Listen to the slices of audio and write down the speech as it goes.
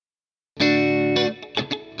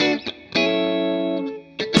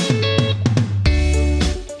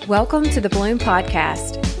Welcome to the Bloom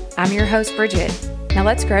Podcast. I'm your host, Bridget. Now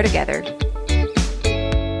let's grow together.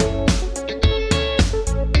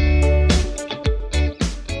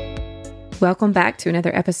 Welcome back to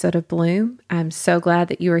another episode of Bloom. I'm so glad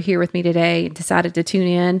that you are here with me today and decided to tune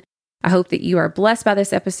in. I hope that you are blessed by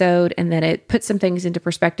this episode and that it puts some things into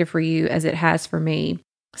perspective for you as it has for me.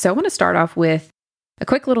 So I want to start off with a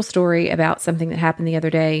quick little story about something that happened the other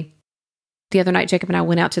day. The other night, Jacob and I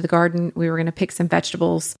went out to the garden. We were going to pick some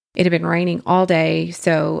vegetables. It had been raining all day,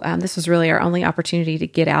 so this was really our only opportunity to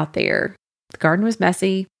get out there. The garden was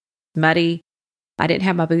messy, muddy. I didn't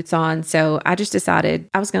have my boots on, so I just decided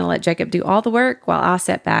I was going to let Jacob do all the work while I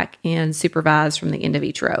sat back and supervised from the end of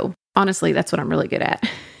each row. Honestly, that's what I'm really good at.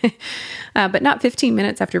 But not 15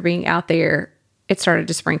 minutes after being out there, it started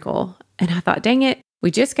to sprinkle. And I thought, dang it,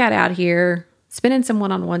 we just got out here, spending some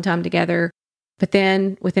one-on-one time together. But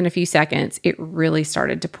then within a few seconds, it really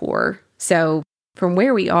started to pour. So from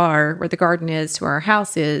where we are, where the garden is to our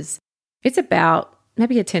house is, it's about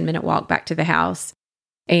maybe a 10-minute walk back to the house.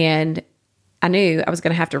 And I knew I was going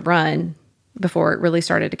to have to run before it really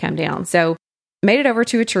started to come down. So made it over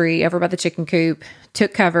to a tree over by the chicken coop,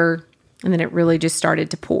 took cover, and then it really just started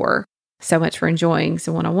to pour. So much for enjoying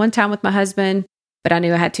some one-on-one time with my husband. But I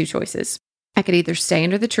knew I had two choices. I could either stay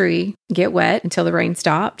under the tree, get wet until the rain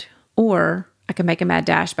stopped, or I could make a mad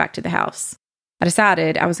dash back to the house. I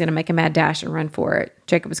decided I was going to make a mad dash and run for it.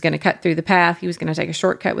 Jacob was going to cut through the path. He was going to take a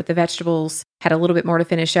shortcut with the vegetables, had a little bit more to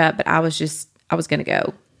finish up, but I was going to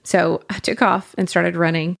go. So I took off and started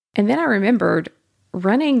running. And then I remembered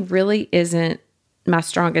running really isn't my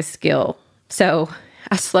strongest skill. So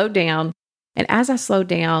I slowed down. And as I slowed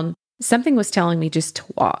down, something was telling me just to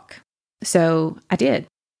walk. So I did.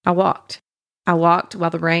 I walked. I walked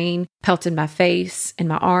while the rain pelted my face and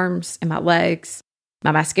my arms and my legs.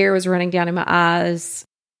 My mascara was running down in my eyes.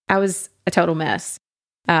 I was a total mess.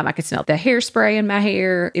 I could smell the hairspray in my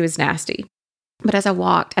hair. It was nasty. But as I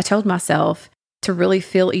walked, I told myself to really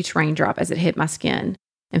feel each raindrop as it hit my skin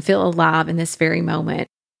and feel alive in this very moment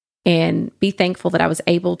and be thankful that I was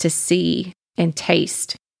able to see and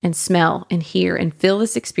taste and smell and hear and feel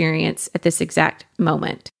this experience at this exact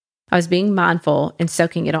moment. I was being mindful and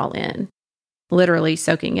soaking it all in. Literally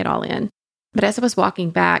soaking it all in. But as I was walking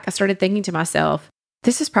back, I started thinking to myself,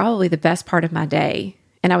 this is probably the best part of my day.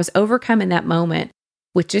 And I was overcome in that moment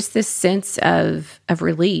with just this sense of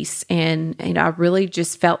release. And I really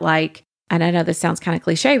just felt like, and I know this sounds kind of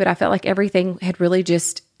cliche, but I felt like everything had really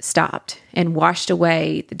just stopped and washed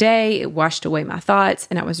away the day. It washed away my thoughts.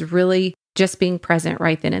 And I was really just being present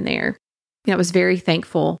right then and there. I was very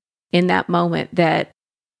thankful in that moment that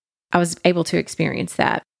I was able to experience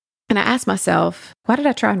that. And I asked myself, why did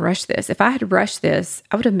I try and rush this? If I had rushed this,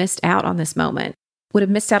 I would have missed out on this moment, would have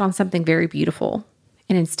missed out on something very beautiful.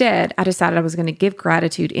 And instead, I decided I was going to give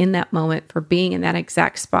gratitude in that moment for being in that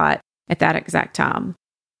exact spot at that exact time.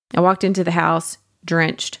 I walked into the house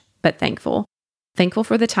drenched, but thankful. Thankful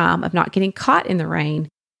for the time of not getting caught in the rain,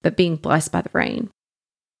 but being blessed by the rain.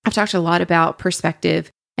 I've talked a lot about perspective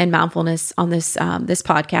and mindfulness on this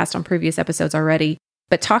podcast on previous episodes already.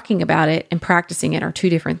 But talking about it and practicing it are two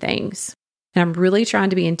different things. And I'm really trying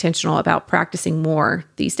to be intentional about practicing more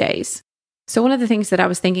these days. So one of the things that I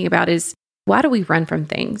was thinking about is, why do we run from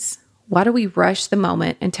things? Why do we rush the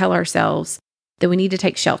moment and tell ourselves that we need to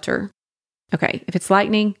take shelter? Okay, if it's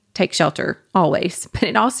lightning, take shelter, always. But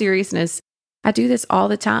in all seriousness, I do this all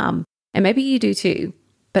the time. And maybe you do too.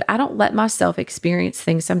 But I don't let myself experience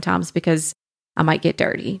things sometimes because I might get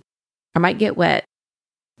dirty. I might get wet.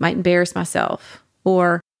 Might embarrass myself.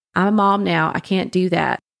 Or I'm a mom now, I can't do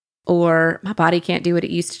that. Or my body can't do what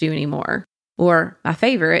it used to do anymore. Or my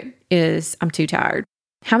favorite is I'm too tired.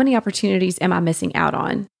 How many opportunities am I missing out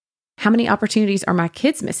on? How many opportunities are my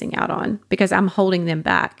kids missing out on because I'm holding them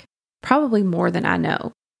back? Probably more than I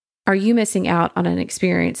know. Are you missing out on an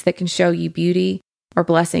experience that can show you beauty or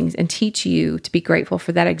blessings and teach you to be grateful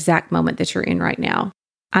for that exact moment that you're in right now?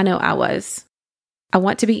 I know I was. I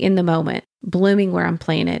want to be in the moment, blooming where I'm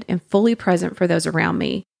planted and fully present for those around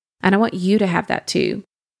me. And I want you to have that too,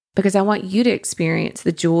 because I want you to experience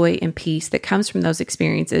the joy and peace that comes from those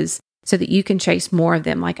experiences so that you can chase more of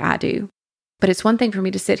them like I do. But it's one thing for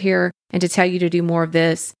me to sit here and to tell you to do more of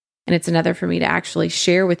this, and it's another for me to actually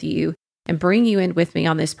share with you and bring you in with me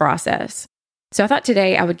on this process. So I thought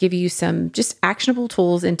today I would give you some just actionable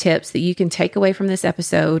tools and tips that you can take away from this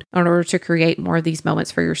episode in order to create more of these moments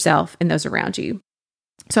for yourself and those around you.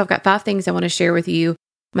 So I've got 5 things I want to share with you.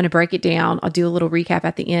 I'm going to break it down. I'll do a little recap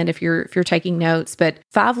at the end if you're taking notes, but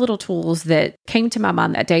 5 little tools that came to my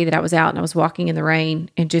mind that day that I was out and I was walking in the rain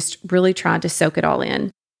and just really trying to soak it all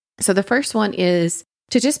in. So the first one is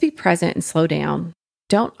to just be present and slow down.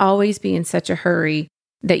 Don't always be in such a hurry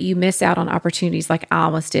that you miss out on opportunities like I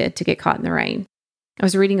almost did to get caught in the rain. I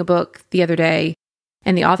was reading a book the other day,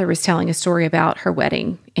 and the author was telling a story about her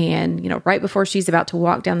wedding. And, right before she's about to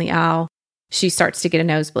walk down the aisle, she starts to get a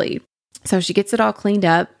nosebleed. So she gets it all cleaned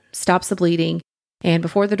up, stops the bleeding. And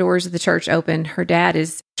before the doors of the church open, her dad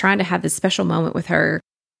is trying to have this special moment with her.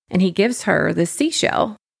 And he gives her this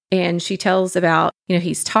seashell. And she tells about,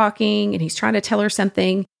 he's talking and he's trying to tell her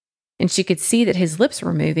something. And she could see that his lips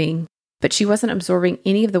were moving, but she wasn't absorbing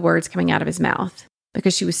any of the words coming out of his mouth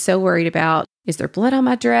because she was so worried about, is there blood on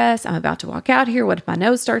my dress? I'm about to walk out here. What if my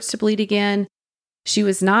nose starts to bleed again? She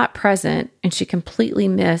was not present, and she completely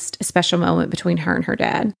missed a special moment between her and her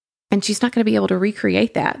dad. And she's not going to be able to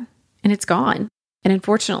recreate that. And it's gone. And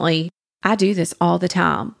unfortunately, I do this all the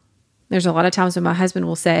time. There's a lot of times when my husband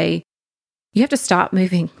will say, you have to stop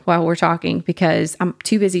moving while we're talking because I'm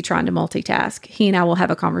too busy trying to multitask. He and I will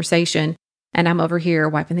have a conversation, and I'm over here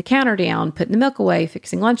wiping the counter down, putting the milk away,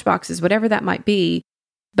 fixing lunch boxes, whatever that might be.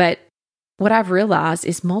 But what I've realized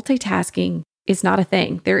is multitasking is not a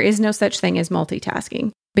thing. There is no such thing as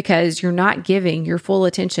multitasking because you're not giving your full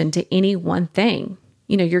attention to any one thing.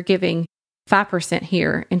 You're giving 5%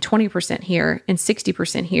 here and 20% here and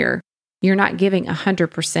 60% here. You're not giving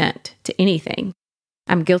 100% to anything.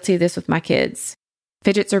 I'm guilty of this with my kids.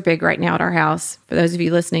 Fidgets are big right now at our house. For those of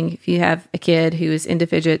you listening, if you have a kid who is into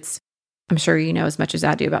fidgets, I'm sure you know as much as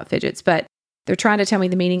I do about fidgets, but they're trying to tell me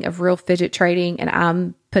the meaning of real fidget trading, and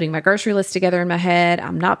I'm putting my grocery list together in my head.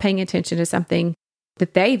 I'm not paying attention to something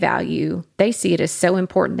that they value. They see it as so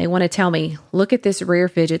important. They want to tell me, look at this rare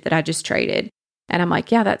fidget that I just traded. And I'm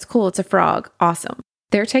like, yeah, that's cool. It's a frog. Awesome.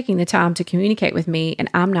 They're taking the time to communicate with me, and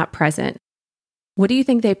I'm not present. What do you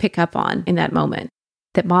think they pick up on in that moment?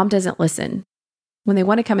 That mom doesn't listen. When they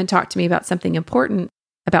want to come and talk to me about something important,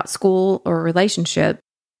 about school or a relationship,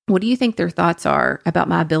 what do you think their thoughts are about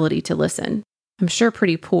my ability to listen? I'm sure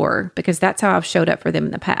pretty poor because that's how I've showed up for them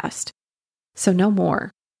in the past. So no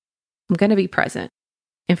more. I'm going to be present.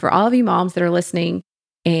 And for all of you moms that are listening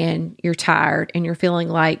and you're tired and you're feeling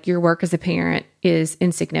like your work as a parent is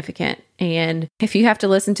insignificant, and if you have to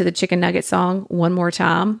listen to the Chicken Nugget song one more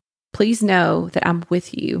time, please know that I'm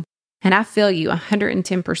with you and I feel you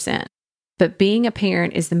 110%. But being a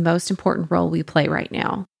parent is the most important role we play right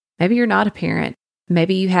now. Maybe you're not a parent.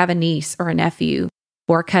 Maybe you have a niece or a nephew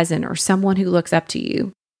or a cousin or someone who looks up to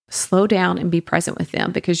you. Slow down and be present with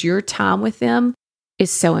them because your time with them is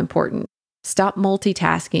so important. Stop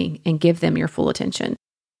multitasking and give them your full attention.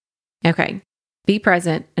 Okay, be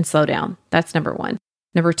present and slow down. That's number one.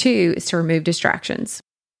 Number two is to remove distractions.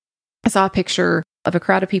 I saw a picture of a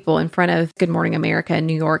crowd of people in front of Good Morning America in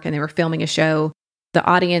New York, and they were filming a show. The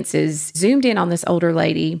audience is zoomed in on this older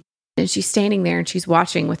lady, and she's standing there and she's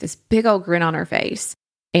watching with this big old grin on her face.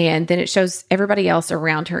 And then it shows everybody else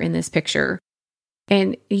around her in this picture.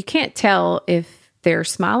 And you can't tell if they're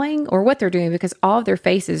smiling or what they're doing because all of their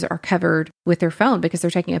faces are covered with their phone because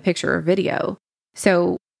they're taking a picture or video.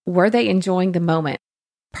 So were they enjoying the moment?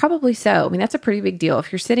 Probably so. I mean, that's a pretty big deal.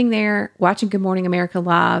 If you're sitting there watching Good Morning America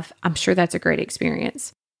live, I'm sure that's a great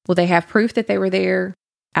experience. Will they have proof that they were there?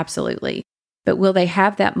 Absolutely. But will they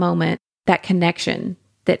have that moment, that connection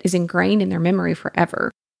that is ingrained in their memory forever?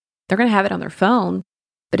 They're going to have it on their phone,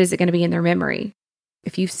 but is it going to be in their memory?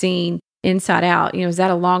 If you've seen Inside Out, is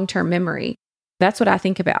that a long-term memory? That's what I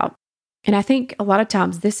think about. And I think a lot of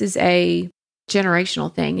times this is a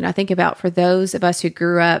generational thing. I think about for those of us who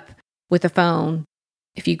grew up with a phone,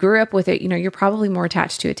 if you grew up with it, you're probably more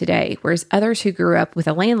attached to it today. Whereas others who grew up with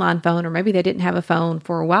a landline phone, or maybe they didn't have a phone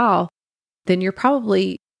for a while, then you're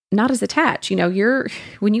probably not as attached.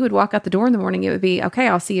 When you would walk out the door in the morning, it would be, okay,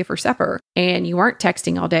 I'll see you for supper. And you weren't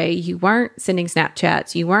texting all day. You weren't sending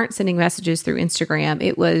Snapchats. You weren't sending messages through Instagram.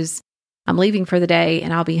 It was, I'm leaving for the day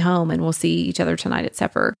and I'll be home and we'll see each other tonight at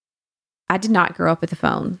supper. I did not grow up with a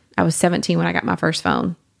phone. I was 17 when I got my first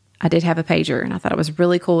phone. I did have a pager and I thought it was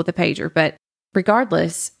really cool with a pager. But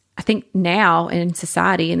regardless, I think now in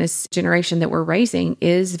society, in this generation that we're raising,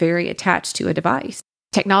 is very attached to a device.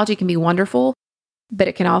 Technology can be wonderful, but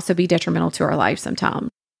it can also be detrimental to our life sometimes.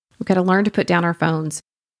 We've got to learn to put down our phones,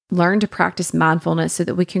 learn to practice mindfulness so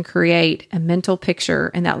that we can create a mental picture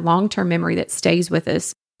and that long-term memory that stays with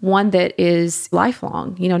us, one that is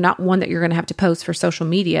lifelong, not one that you're going to have to post for social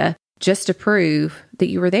media just to prove that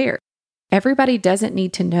you were there. Everybody doesn't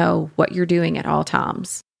need to know what you're doing at all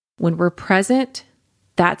times. When we're present,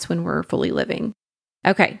 that's when we're fully living.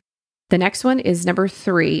 Okay, the next one is number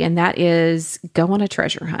 3, and that is go on a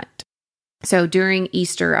treasure hunt. So during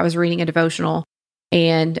Easter, I was reading a devotional,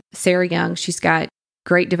 and Sarah Young, she's got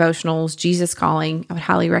great devotionals, Jesus Calling. I would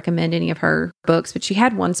highly recommend any of her books, but she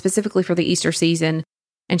had one specifically for the Easter season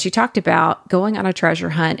And she talked about going on a treasure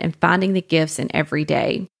hunt and finding the gifts in every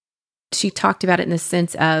day. She talked about it in the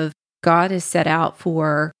sense of God has set out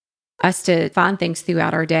for us to find things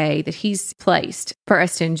throughout our day that He's placed for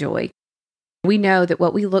us to enjoy. We know that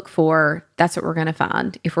what we look for, that's what we're going to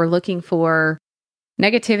find. If we're looking for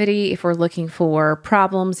negativity, if we're looking for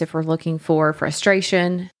problems, if we're looking for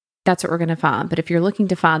frustration, that's what we're going to find. But if you're looking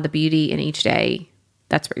to find the beauty in each day,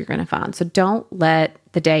 that's what you're going to find. So don't let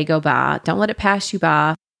the day go by. Don't let it pass you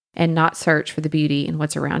by and not search for the beauty in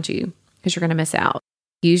what's around you, because you're going to miss out.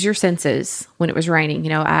 Use your senses. When it was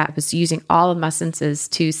raining, I was using all of my senses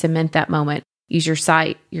to cement that moment. Use your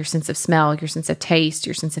sight, your sense of smell, your sense of taste,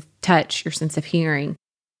 your sense of touch, your sense of hearing.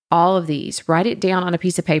 All of these. Write it down on a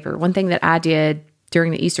piece of paper. One thing that I did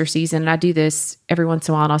during the Easter season, and I do this every once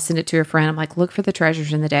in a while, and I'll send it to a friend. I'm like, look for the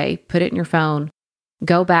treasures in the day. Put it in your phone.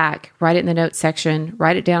 Go back, write it in the notes section,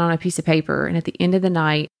 write it down on a piece of paper. And at the end of the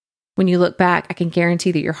night, when you look back, I can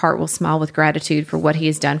guarantee that your heart will smile with gratitude for what He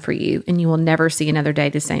has done for you, and you will never see another day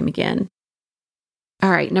the same again. All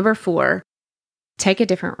right, number 4, take a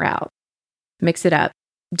different route. Mix it up.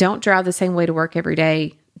 Don't drive the same way to work every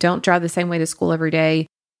day. Don't drive the same way to school every day.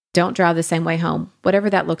 Don't drive the same way home, whatever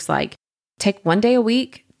that looks like. Take 1 day a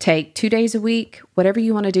week, take 2 days a week, whatever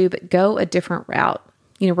you want to do, but go a different route.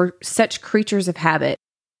 We're such creatures of habit,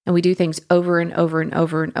 and we do things over and over and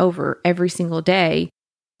over and over every single day.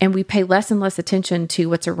 And we pay less and less attention to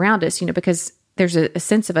what's around us, because there's a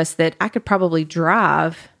sense of us that I could probably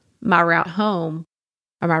drive my route home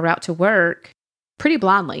or my route to work pretty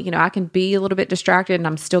blindly. I can be a little bit distracted and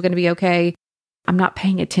I'm still going to be okay. I'm not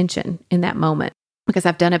paying attention in that moment because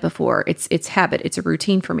I've done it before. It's habit. It's a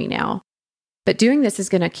routine for me now. But doing this is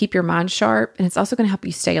going to keep your mind sharp, and it's also going to help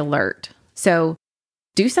you stay alert. So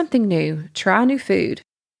do something new, try new food,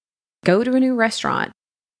 go to a new restaurant,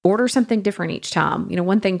 order something different each time.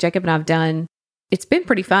 One thing Jacob and I have done, it's been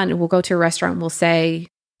pretty fun. We'll go to a restaurant and we'll say,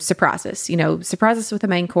 surprise us, surprise us with a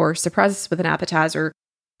main course, surprise us with an appetizer,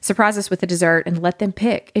 surprise us with a dessert, and let them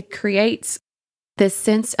pick. It creates this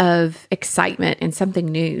sense of excitement and something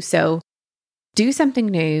new. So do something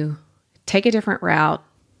new, take a different route,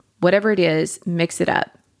 whatever it is, mix it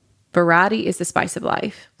up. Variety is the spice of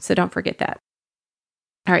life. So don't forget that.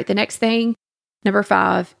 All right, the next thing, number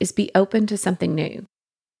 5, is be open to something new.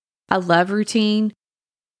 I love routine,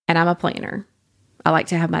 and I'm a planner. I like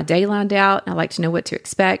to have my day lined out. I like to know what to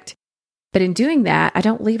expect. But in doing that, I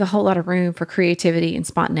don't leave a whole lot of room for creativity and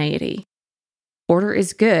spontaneity. Order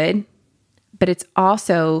is good, but it's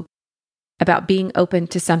also about being open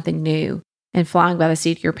to something new and flying by the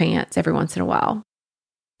seat of your pants every once in a while.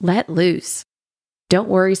 Let loose. Don't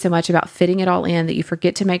worry so much about fitting it all in that you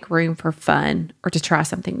forget to make room for fun or to try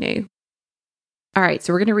something new. All right,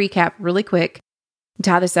 so we're going to recap really quick and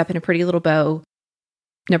tie this up in a pretty little bow.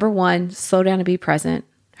 Number 1, slow down and be present.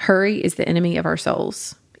 Hurry is the enemy of our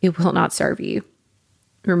souls. It will not serve you.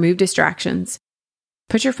 Remove distractions.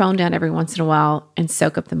 Put your phone down every once in a while and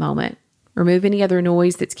soak up the moment. Remove any other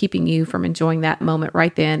noise that's keeping you from enjoying that moment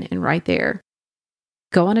right then and right there.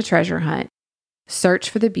 Go on a treasure hunt. Search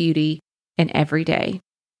for the beauty in every day.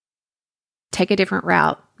 Take a different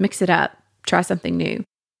route. Mix it up. Try something new.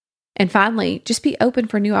 And finally, just be open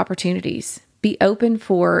for new opportunities. Be open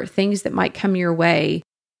for things that might come your way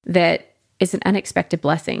that is an unexpected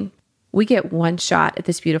blessing. We get one shot at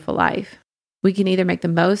this beautiful life. We can either make the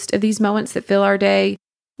most of these moments that fill our day,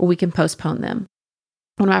 or we can postpone them.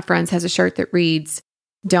 One of my friends has a shirt that reads,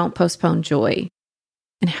 "Don't postpone joy."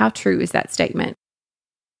 And how true is that statement?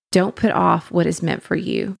 Don't put off what is meant for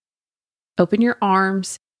you. Open your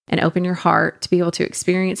arms and open your heart to be able to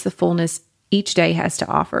experience the fullness each day has to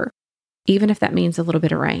offer, even if that means a little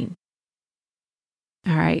bit of rain.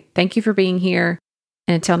 All right. Thank you for being here.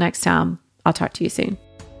 And until next time, I'll talk to you soon.